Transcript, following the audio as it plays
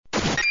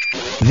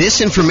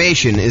This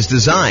information is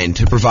designed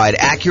to provide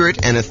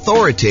accurate and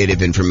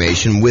authoritative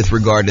information with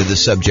regard to the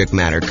subject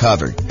matter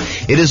covered.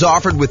 It is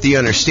offered with the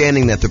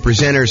understanding that the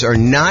presenters are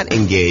not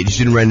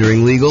engaged in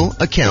rendering legal,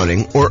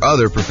 accounting, or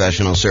other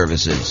professional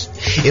services.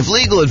 If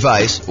legal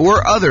advice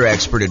or other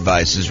expert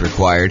advice is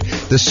required,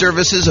 the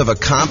services of a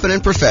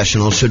competent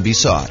professional should be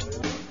sought.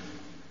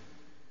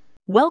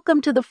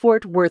 Welcome to the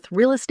Fort Worth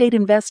Real Estate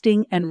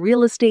Investing and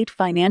Real Estate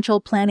Financial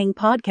Planning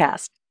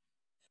Podcast.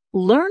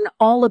 Learn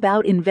all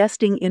about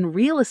investing in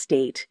real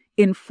estate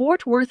in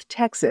Fort Worth,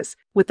 Texas,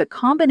 with a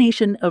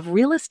combination of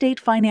real estate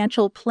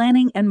financial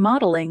planning and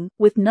modeling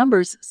with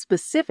numbers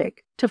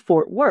specific to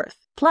Fort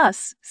Worth,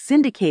 plus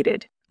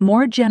syndicated,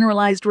 more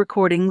generalized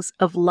recordings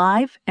of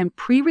live and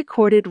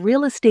pre-recorded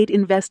real estate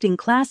investing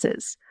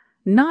classes,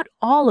 not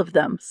all of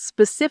them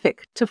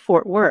specific to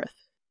Fort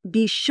Worth.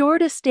 Be sure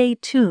to stay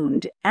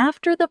tuned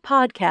after the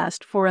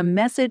podcast for a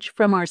message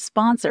from our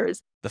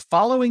sponsors. The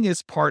following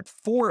is part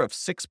 4 of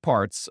 6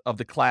 parts of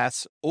the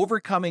class,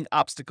 Overcoming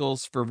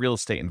Obstacles for Real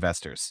Estate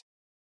Investors.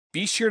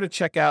 Be sure to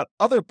check out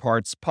other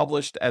parts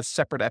published as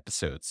separate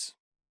episodes.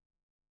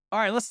 All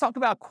right, let's talk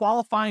about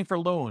qualifying for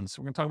loans.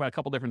 We're going to talk about a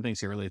couple different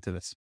things here related to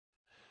this.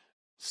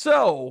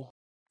 So,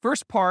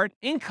 first part,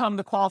 income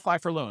to qualify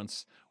for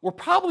loans. We're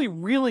probably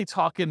really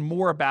talking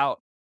more about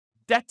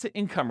debt to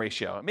income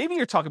ratio. Maybe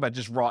you're talking about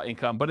just raw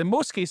income, but in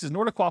most cases, in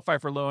order to qualify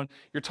for a loan,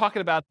 you're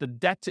talking about the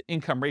debt to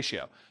income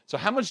ratio. So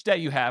how much debt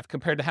you have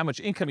compared to how much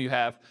income you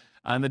have,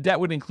 and the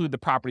debt would include the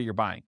property you're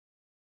buying.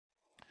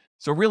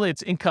 So really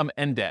it's income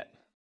and debt.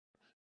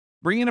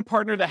 Bring in a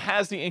partner that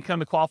has the income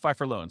to qualify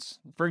for loans.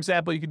 For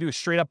example, you could do a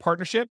straight up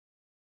partnership,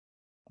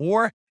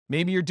 or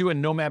maybe you're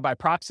doing nomad by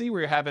proxy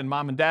where you're having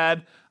mom and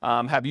dad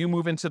have you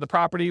move into the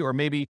property, or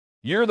maybe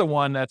you're the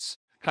one that's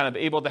kind of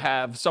able to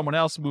have someone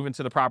else move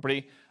into the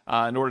property.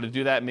 In order to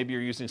do that, maybe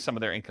you're using some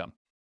of their income.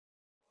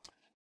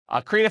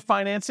 Creative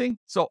financing.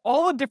 So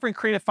all the different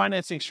creative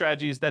financing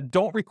strategies that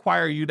don't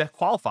require you to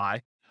qualify,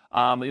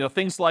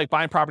 things like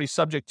buying properties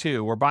subject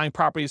to, or buying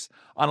properties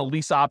on a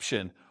lease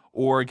option,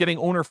 or getting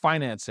owner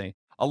financing.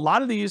 A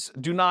lot of these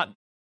do not,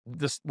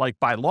 just like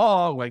by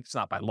law, like it's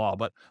not by law,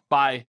 but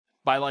by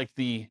like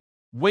the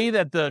way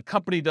that the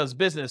company does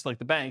business, like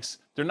the banks,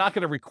 they're not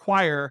going to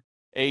require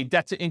a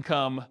debt to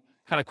income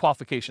kind of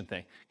qualification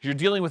thing. You're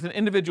dealing with an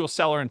individual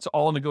seller and it's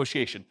all a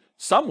negotiation.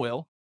 Some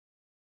will,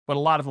 but a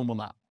lot of them will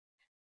not.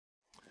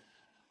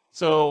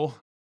 So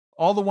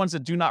all the ones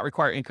that do not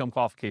require income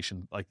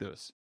qualification, like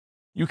those.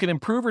 You can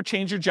improve or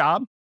change your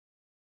job.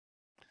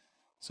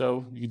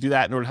 So you can do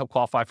that in order to help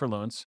qualify for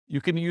loans. You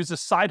can use a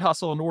side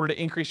hustle in order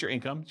to increase your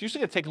income. It's usually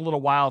going to take a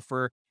little while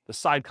for the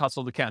side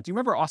hustle to count. Do you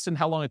remember, Austin,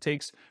 how long it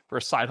takes for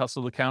a side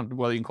hustle to count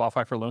whether you can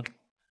qualify for a loan?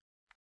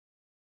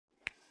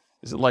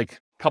 Is it like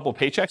a couple of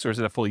paychecks, or is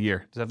it a full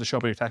year? Does it have to show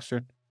up on your tax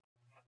return?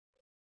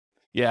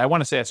 Yeah, I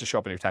want to say it has to show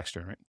up on your tax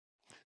return, right?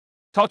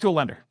 Talk to a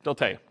lender. They'll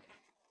tell you.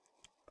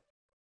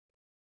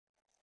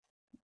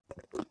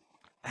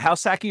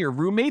 House hacking your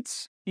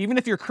roommates, even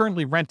if you're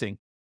currently renting.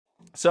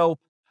 So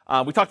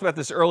we talked about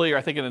this earlier,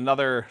 I think in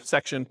another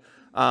section,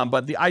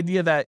 but the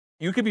idea that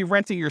you could be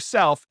renting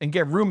yourself and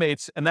get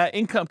roommates, and that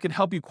income can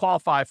help you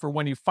qualify for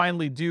when you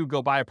finally do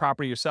go buy a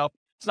property yourself.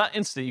 It's not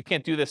instant. You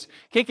can't do this.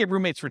 You can't get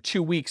roommates for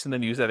 2 weeks and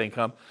then use that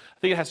income. I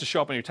think it has to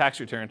show up on your tax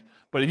return.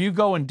 But if you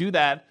go and do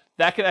that,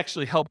 that could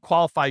actually help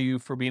qualify you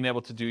for being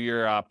able to do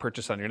your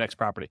purchase on your next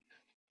property.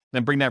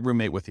 Then bring that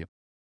roommate with you.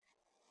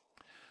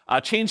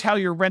 Change how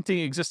you're renting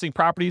existing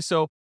properties.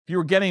 So if you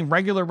were getting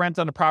regular rent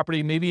on a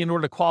property, maybe in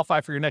order to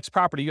qualify for your next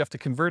property, you have to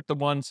convert the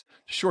ones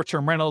to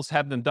short-term rentals,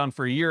 have them done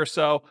for a year or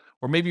so.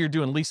 Or maybe you're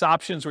doing lease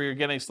options where you're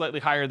getting slightly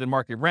higher than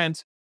market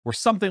rent, or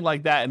something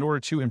like that in order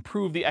to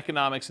improve the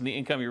economics and the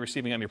income you're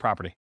receiving on your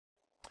property.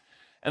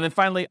 And then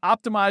finally,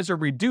 optimize or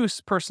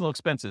reduce personal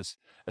expenses,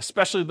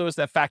 especially those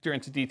that factor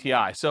into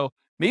DTI. So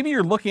maybe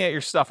you're looking at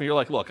your stuff and you're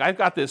like, look, I've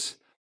got this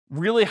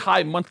really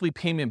high monthly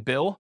payment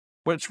bill,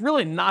 but it's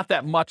really not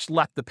that much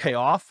left to pay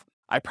off.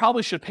 I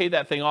probably should pay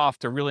that thing off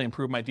to really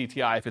improve my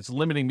DTI if it's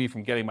limiting me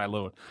from getting my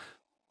loan.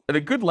 And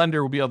a good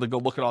lender will be able to go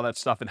look at all that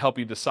stuff and help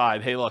you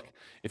decide, hey, look,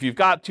 if you've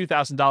got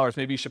 $2,000,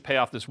 maybe you should pay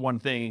off this one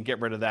thing and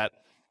get rid of that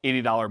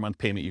 $80 a month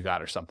payment you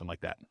got or something like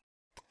that.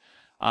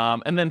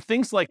 And then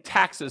things like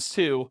taxes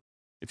too.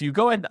 If you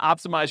go ahead and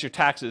optimize your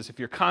taxes, if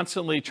you're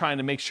constantly trying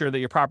to make sure that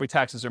your property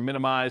taxes are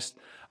minimized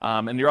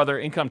and your other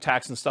income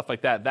tax and stuff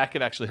like that, that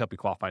could actually help you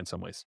qualify in some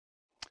ways.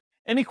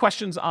 Any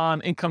questions on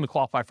income to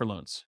qualify for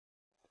loans?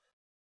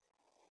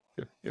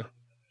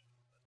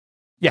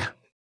 Yeah.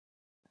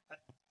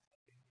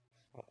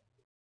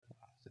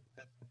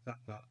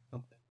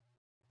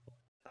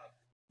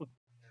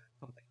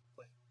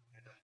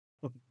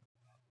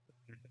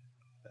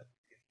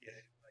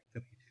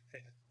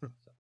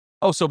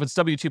 Oh, so if it's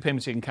W-2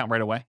 payments, you can count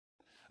right away?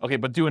 Okay,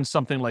 but doing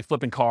something like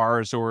flipping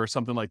cars or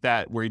something like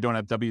that where you don't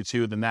have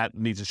W-2, then that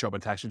needs to show up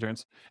on tax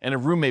returns. And a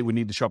roommate would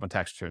need to show up on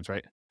tax returns,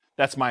 right?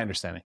 That's my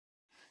understanding.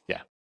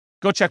 Yeah.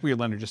 Go check with your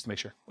lender just to make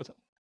sure. What's up?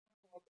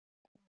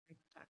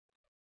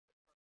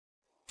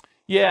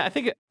 Yeah,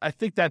 I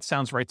think that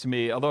sounds right to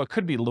me, although it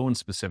could be loan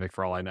specific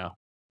for all I know.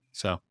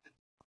 So.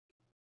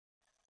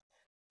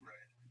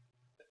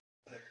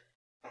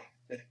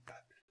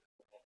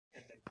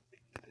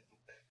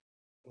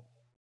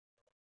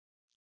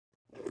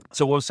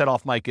 So what was set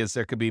off, Mike, is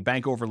there could be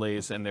bank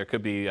overlays and there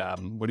could be,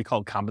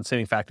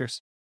 compensating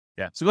factors?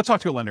 Yeah, so go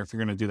talk to a lender if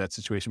you're going to do that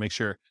situation. Make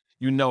sure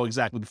you know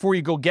exactly, before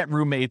you go get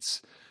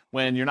roommates,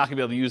 when you're not going to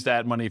be able to use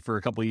that money for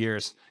a couple of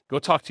years, go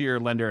talk to your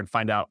lender and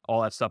find out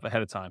all that stuff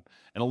ahead of time.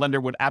 And a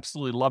lender would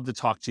absolutely love to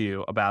talk to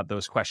you about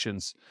those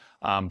questions,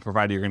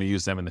 provided you're going to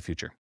use them in the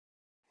future,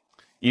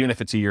 even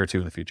if it's a year or two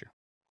in the future.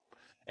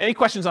 Any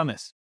questions on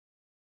this?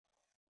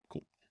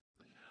 Cool.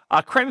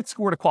 Credit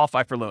score to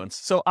qualify for loans.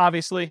 So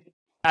obviously,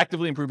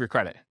 actively improve your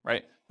credit,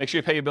 right? Make sure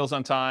you pay your bills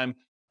on time,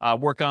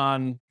 work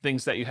on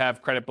things that you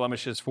have credit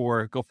blemishes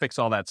for, go fix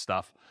all that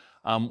stuff.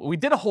 We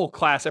did a whole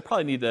class. I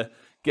probably need to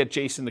get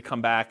Jason to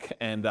come back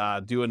and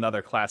do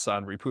another class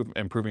on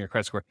improving your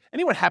credit score.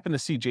 Anyone happen to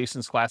see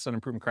Jason's class on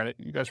improving credit?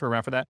 You guys were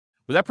around for that?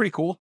 Was that pretty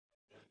cool?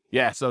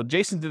 Yeah, so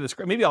Jason did this.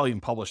 Maybe I'll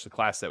even publish the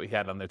class that we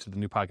had on there to the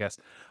new podcast.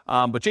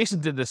 But Jason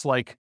did this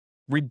like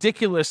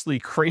ridiculously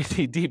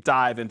crazy deep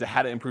dive into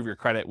how to improve your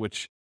credit,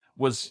 which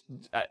was,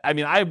 I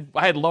mean, I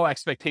had low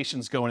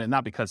expectations going in,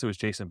 not because it was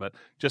Jason, but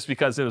just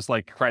because it was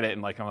like credit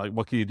and like, I'm like,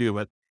 what can you do?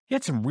 But he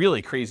had some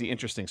really crazy,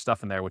 interesting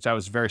stuff in there, which I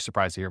was very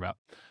surprised to hear about.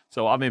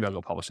 So maybe I'll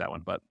go publish that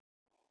one. But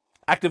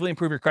actively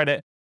improve your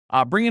credit.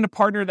 Bring in a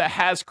partner that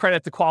has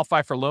credit to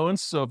qualify for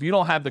loans. So if you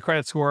don't have the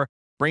credit score,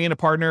 bring in a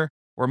partner,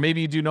 or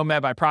maybe you do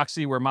Nomad by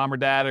proxy, where mom or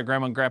dad or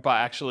grandma and grandpa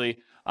actually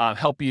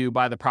help you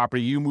buy the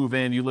property. You move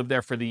in, you live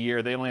there for the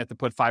year. They only have to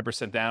put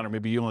 5% down, or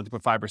maybe you only have to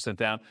put 5%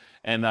 down,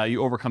 and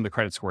you overcome the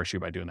credit score issue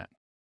by doing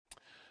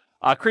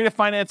that. Creative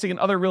financing and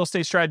other real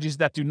estate strategies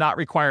that do not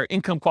require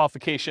income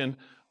qualification.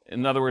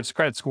 In other words,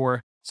 credit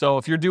score. So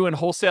if you're doing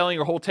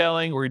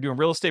wholesaling, or you're doing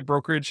real estate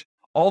brokerage,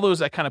 all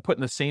those I kind of put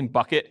in the same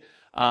bucket.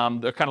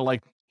 They're kind of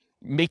like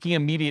making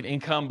immediate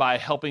income by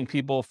helping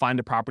people find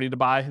a property to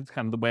buy. It's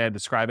kind of the way I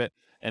describe it.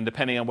 And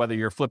depending on whether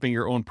you're flipping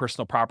your own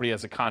personal property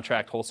as a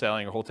contract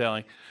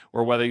wholesaling,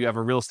 or whether you have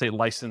a real estate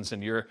license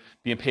and you're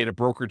being paid a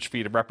brokerage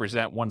fee to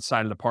represent one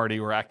side of the party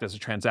or act as a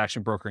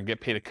transaction broker and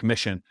get paid a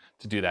commission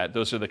to do that.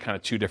 Those are the kind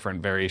of two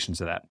different variations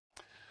of that.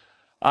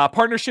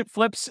 Partnership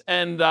flips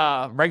and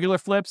regular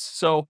flips.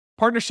 So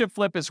partnership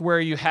flip is where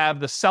you have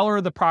the seller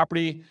of the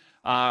property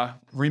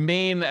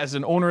remain as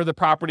an owner of the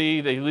property.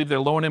 They leave their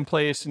loan in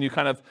place and you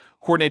kind of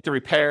coordinate the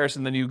repairs,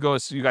 and then you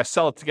guys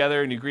sell it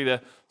together and you agree to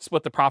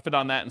split the profit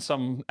on that in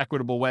some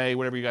equitable way,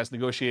 whatever you guys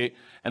negotiate.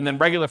 And then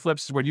regular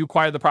flips is where you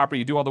acquire the property,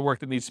 you do all the work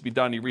that needs to be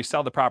done, you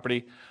resell the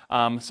property.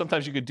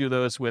 Sometimes you could do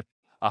those with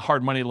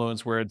hard money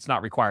loans where it's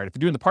not required. If you're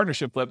doing the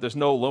partnership flip, there's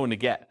no loan to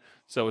get.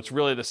 So it's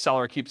really the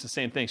seller keeps the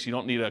same thing, so you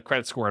don't need a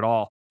credit score at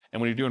all.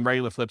 And when you're doing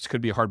regular flips, it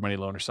could be a hard money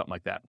loan or something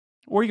like that.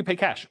 Or you can pay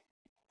cash.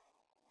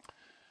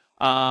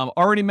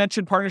 Already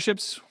mentioned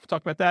partnerships. We'll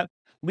talk about that.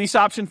 Lease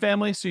option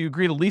family. So you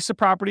agree to lease a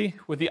property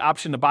with the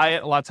option to buy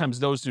it. A lot of times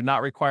those do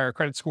not require a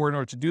credit score in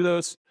order to do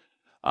those.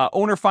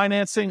 Owner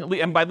financing.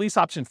 And by lease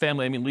option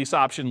family, I mean lease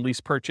option, lease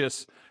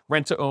purchase,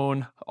 rent to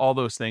own, all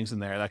those things in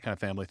there, that kind of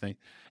family thing.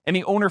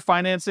 Any owner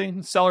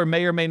financing, seller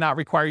may or may not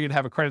require you to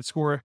have a credit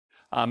score,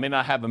 may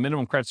not have a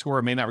minimum credit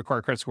score, may not require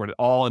a credit score at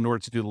all in order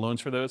to do the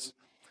loans for those.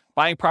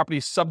 Buying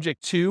properties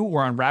subject to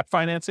or on wrap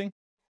financing.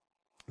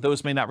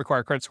 Those may not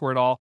require a credit score at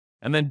all.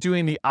 And then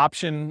doing the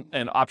option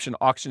and option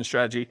auction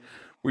strategy,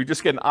 where you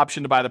just get an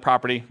option to buy the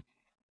property,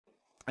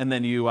 and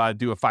then you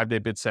do a 5-day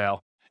bid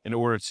sale in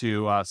order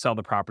to sell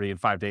the property in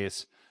 5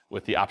 days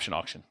with the option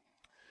auction.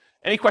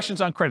 Any questions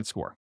on credit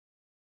score?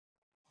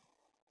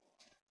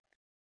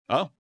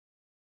 Oh.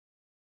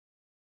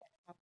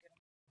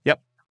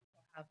 Yep.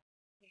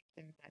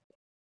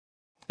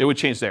 It would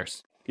change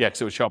theirs. Yeah,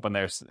 because it would show up on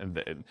theirs.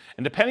 And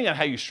depending on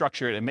how you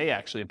structure it, it may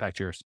actually impact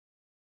yours.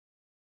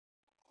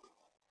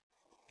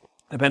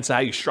 Depends on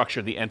how you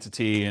structure the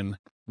entity and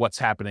what's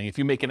happening. If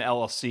you make an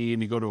LLC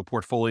and you go to a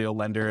portfolio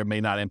lender, it may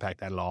not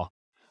impact that at all.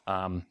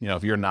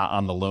 If you're not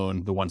on the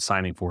loan, the one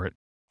signing for it.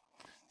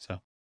 So,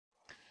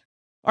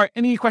 all right,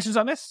 any questions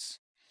on this?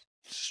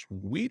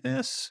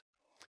 Sweetness.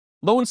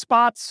 Loan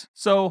spots.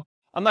 So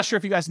I'm not sure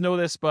if you guys know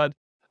this, but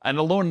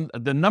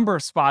the number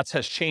of spots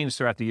has changed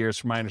throughout the years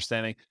from my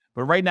understanding.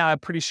 But right now, I'm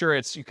pretty sure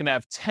you can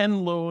have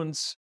 10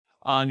 loans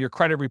on your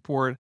credit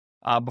report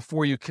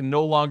before you can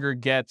no longer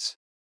get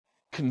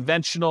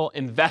conventional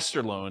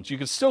investor loans. You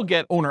can still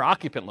get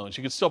owner-occupant loans.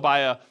 You can still buy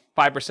a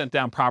 5%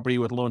 down property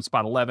with loan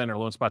spot 11 or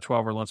loan spot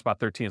 12 or loan spot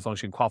 13 as long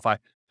as you can qualify.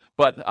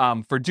 But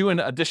for doing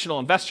additional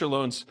investor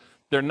loans,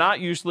 they're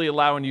not usually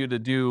allowing you to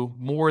do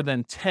more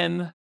than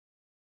 10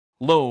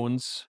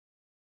 loans.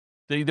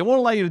 They won't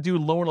allow you to do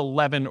loan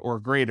 11 or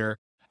greater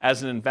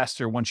as an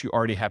investor once you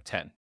already have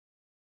 10.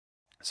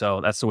 So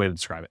that's the way to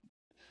describe it.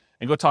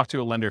 And go talk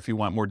to a lender if you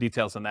want more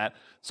details on that.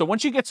 So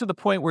once you get to the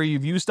point where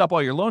you've used up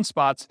all your loan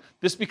spots,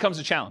 this becomes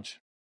a challenge.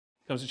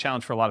 It becomes a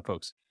challenge for a lot of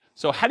folks.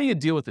 So how do you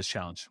deal with this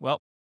challenge?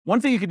 Well,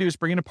 one thing you can do is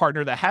bring in a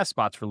partner that has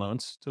spots for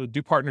loans. So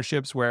do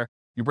partnerships where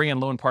you bring in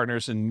loan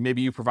partners and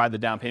maybe you provide the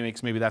down payment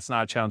because maybe that's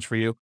not a challenge for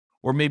you.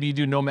 or maybe you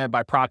do nomad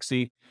by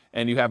proxy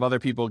and you have other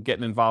people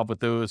getting involved with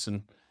those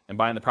and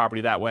buying the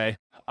property that way.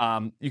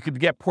 You could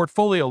get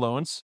portfolio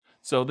loans.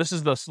 So this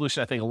is the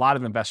solution I think a lot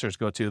of investors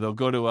go to. They'll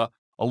go to a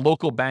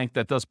local bank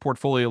that does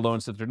portfolio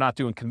loans, that they're not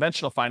doing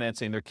conventional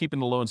financing. They're keeping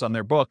the loans on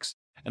their books,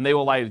 and they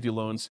will allow you to do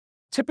loans.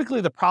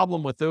 Typically, the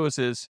problem with those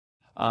is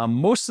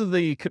most of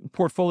the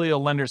portfolio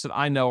lenders that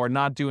I know are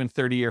not doing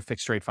 30-year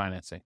fixed rate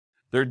financing.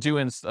 They're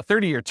doing a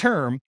 30-year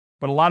term,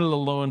 but a lot of the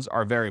loans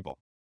are variable.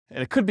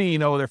 And it could be,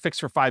 they're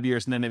fixed for 5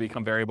 years and then they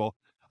become variable.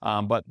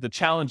 But the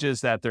challenge is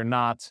that they're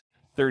not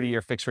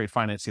 30-year fixed rate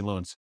financing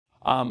loans.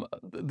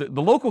 The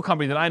local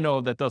company that I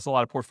know that does a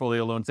lot of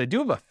portfolio loans, they do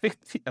have a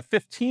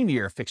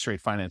 15-year fixed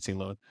rate financing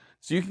loan.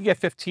 So you can get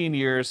 15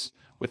 years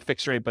with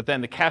fixed rate, but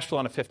then the cash flow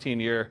on a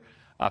 15-year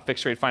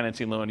fixed rate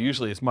financing loan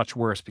usually is much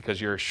worse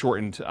because your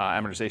shortened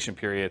amortization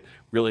period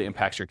really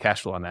impacts your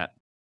cash flow on that.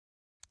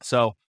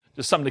 So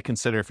just something to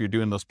consider if you're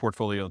doing those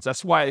portfolio loans.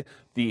 That's why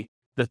the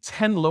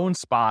 10 loan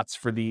spots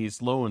for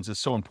these loans is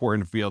so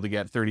important to be able to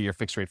get 30-year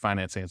fixed rate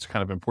financing. It's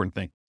kind of an important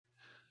thing.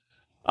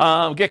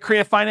 Get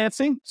creative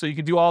financing. So you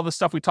can do all the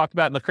stuff we talked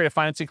about in the creative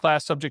financing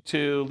class, subject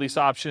to lease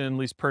option,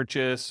 lease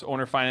purchase,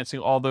 owner financing,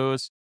 all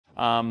those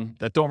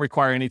that don't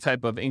require any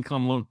type of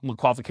income loan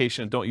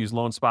qualification and don't use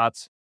loan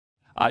spots.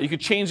 You could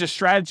change the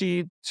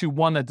strategy to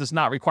one that does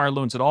not require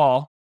loans at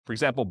all. For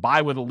example,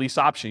 buy with a lease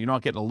option. You're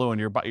not getting a loan.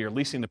 You're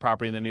leasing the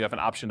property and then you have an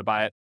option to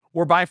buy it,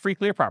 or buy free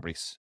clear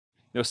properties.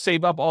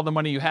 Save up all the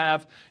money you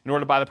have in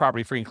order to buy the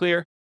property free and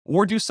clear,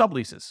 or do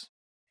subleases.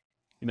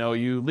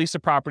 You lease a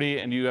property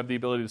and you have the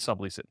ability to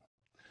sublease it.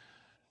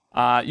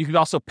 You could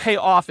also pay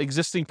off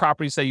existing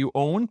properties that you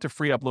own to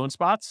free up loan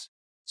spots.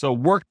 So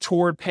work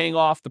toward paying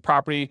off the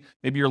property,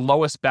 maybe your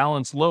lowest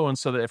balance loan,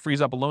 so that it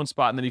frees up a loan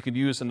spot, and then you could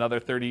use another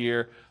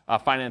 30-year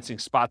financing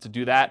spot to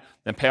do that,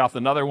 then pay off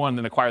another one,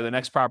 then acquire the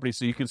next property.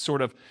 So you could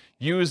sort of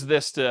use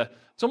this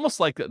it's almost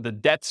like the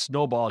debt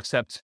snowball,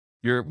 except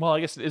I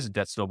guess it is a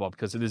debt snowball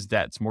because it is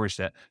debt, it's mortgage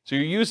debt. So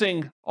you're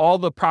using all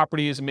the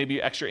properties and maybe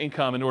extra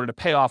income in order to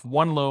pay off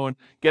one loan,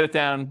 get it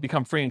down,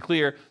 become free and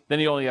clear. Then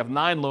you only have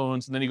 9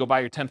 loans, and then you go buy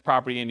your 10th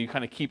property, and you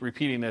kind of keep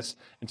repeating this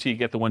until you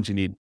get the ones you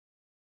need.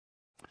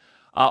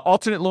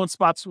 Alternate loan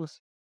spots with...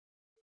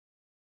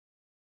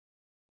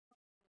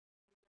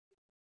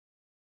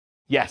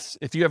 Yes,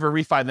 if you have a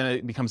refi, then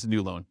it becomes a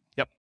new loan.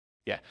 Yep,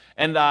 yeah.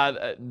 And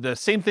the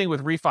same thing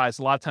with refis.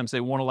 A lot of times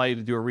they won't allow you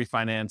to do a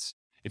refinance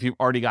if you've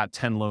already got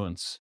 10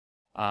 loans.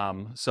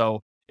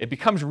 So it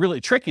becomes really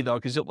tricky though,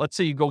 because let's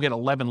say you go get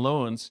 11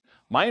 loans.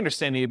 My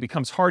understanding, it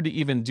becomes hard to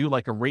even do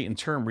like a rate and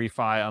term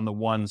refi on the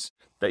ones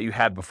that you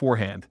had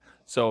beforehand.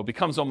 So it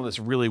becomes almost this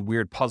really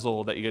weird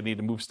puzzle that you need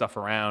to move stuff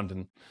around,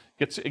 and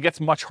it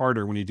gets much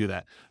harder when you do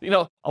that.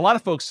 A lot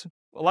of folks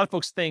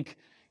think,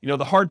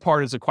 the hard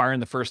part is acquiring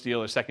the first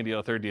deal or second deal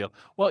or third deal.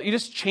 Well, you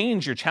just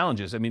change your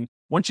challenges. I mean,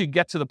 once you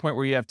get to the point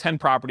where you have 10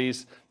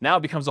 properties, now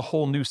it becomes a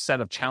whole new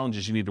set of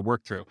challenges you need to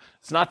work through.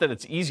 It's not that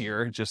it's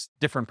easier, just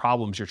different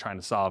problems you're trying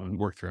to solve and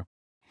work through.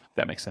 If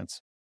that makes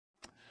sense.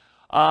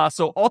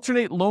 So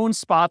alternate loan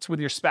spots with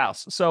your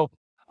spouse. So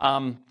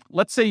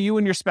let's say you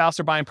and your spouse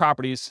are buying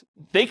properties.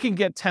 They can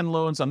get 10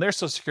 loans on their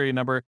Social Security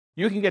number.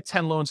 You can get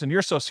 10 loans on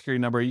your Social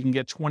Security number. You can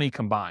get 20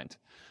 combined.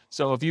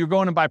 So if you're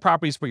going to buy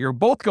properties, but you're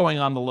both going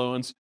on the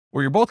loans,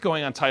 or you're both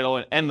going on title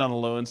and end on the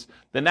loans,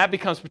 then that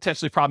becomes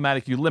potentially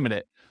problematic. You limit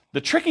it.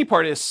 The tricky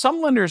part is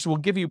some lenders will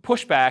give you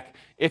pushback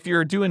if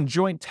you're doing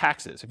joint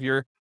taxes. If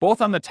you're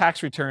both on the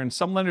tax return,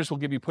 some lenders will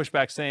give you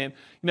pushback saying,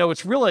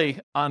 it's really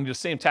on the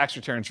same tax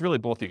return. It's really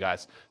both you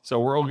guys. So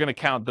we're all going to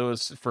count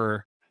those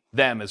for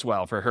them as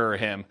well, for her or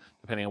him,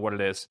 depending on what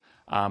it is,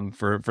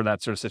 for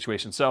that sort of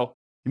situation. So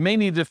you may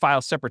need to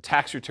file separate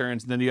tax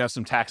returns, and then you have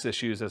some tax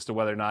issues as to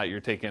whether or not you're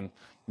taking,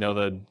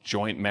 the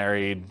joint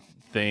married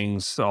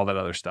things, all that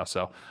other stuff.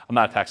 So I'm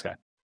not a tax guy.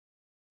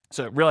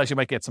 So realize you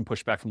might get some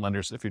pushback from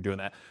lenders if you're doing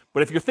that.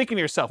 But if you're thinking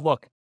to yourself,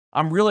 look,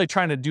 I'm really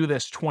trying to do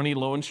this 20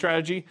 loan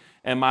strategy,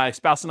 and my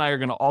spouse and I are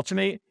going to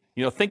alternate,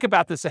 think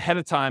about this ahead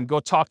of time. Go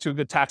talk to a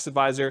good tax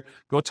advisor,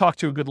 go talk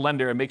to a good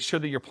lender, and make sure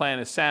that your plan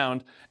is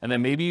sound. And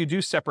then maybe you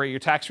do separate your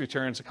tax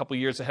returns a couple of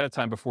years ahead of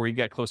time before you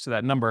get close to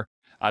that number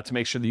to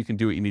make sure that you can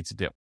do what you need to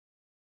do.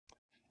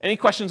 Any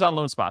questions on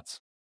loan spots?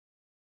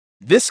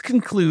 This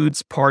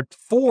concludes part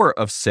 4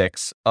 of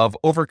 6 of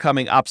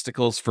Overcoming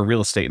Obstacles for Real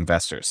Estate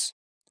Investors.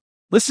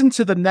 Listen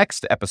to the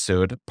next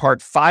episode,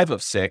 part 5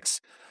 of 6,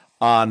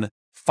 on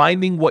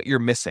finding what you're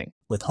missing.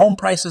 With home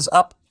prices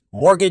up,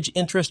 mortgage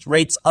interest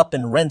rates up,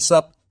 and rents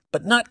up,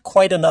 but not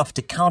quite enough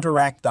to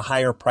counteract the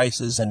higher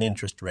prices and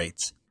interest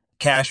rates.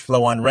 Cash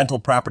flow on rental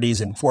properties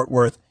in Fort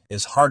Worth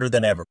is harder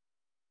than ever.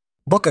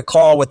 Book a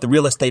call with the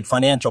Real Estate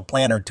Financial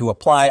Planner to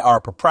apply our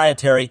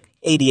proprietary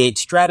 88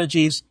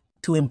 strategies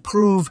to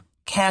improve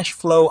cash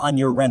flow on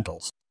your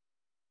rentals.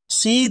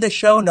 See the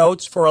show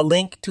notes for a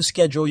link to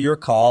schedule your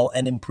call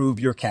and improve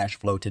your cash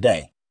flow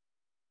today.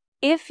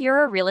 If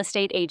you're a real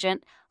estate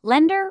agent,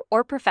 lender,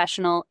 or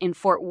professional in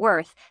Fort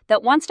Worth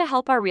that wants to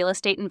help our real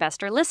estate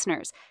investor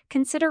listeners,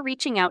 consider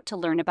reaching out to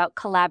learn about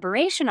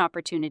collaboration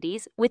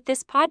opportunities with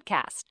this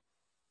podcast.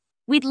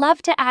 We'd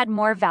love to add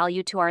more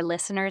value to our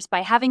listeners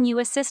by having you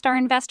assist our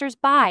investors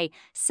buy,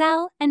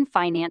 sell, and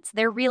finance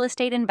their real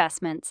estate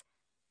investments.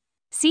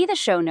 See the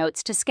show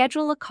notes to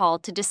schedule a call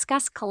to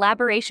discuss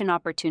collaboration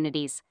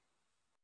opportunities.